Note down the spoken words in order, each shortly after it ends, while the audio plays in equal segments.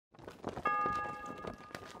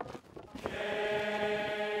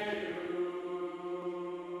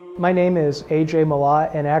My name is A.J.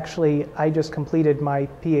 Mellott, and actually I just completed my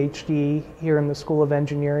PhD here in the School of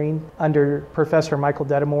Engineering under Professor Michael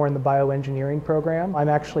Dedamore in the Bioengineering program. I'm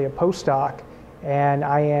actually a postdoc, and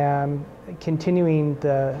I am continuing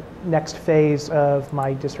the next phase of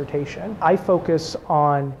my dissertation. I focus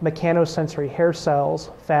on mechanosensory hair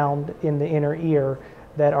cells found in the inner ear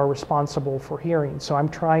that are responsible for hearing. So I'm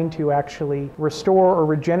trying to actually restore or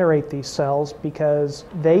regenerate these cells because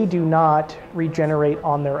they do not regenerate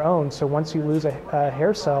on their own. So once you lose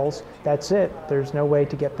hair cells, that's it. There's no way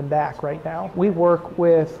to get them back right now. We work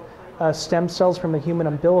with stem cells from the human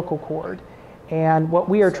umbilical cord. And what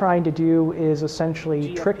we are trying to do is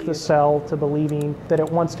essentially trick the cell to believing that it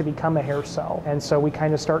wants to become a hair cell. And so we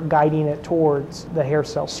kind of start guiding it towards the hair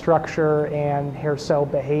cell structure and hair cell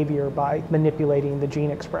behavior by manipulating the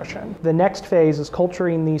gene expression. The next phase is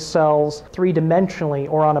culturing these cells three-dimensionally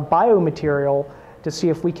or on a biomaterial to see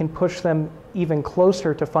if we can push them even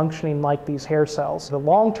closer to functioning like these hair cells. The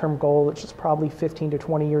long-term goal, which is probably 15 to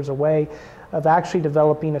 20 years away, of actually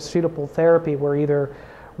developing a suitable therapy where either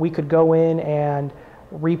we could go in and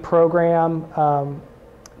reprogram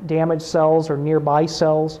damaged cells or nearby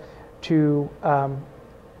cells to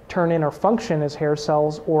turn in or function as hair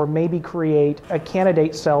cells, or maybe create a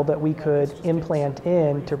candidate cell that we could implant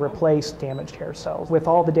in to replace damaged hair cells. With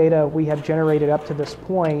all the data we have generated up to this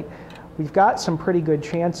point, we've got some pretty good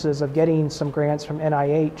chances of getting some grants from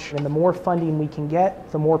NIH. And the more funding we can get,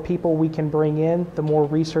 the more people we can bring in, the more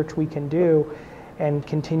research we can do, and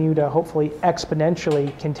continue to hopefully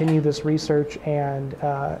exponentially continue this research and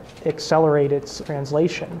accelerate its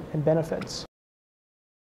translation and benefits.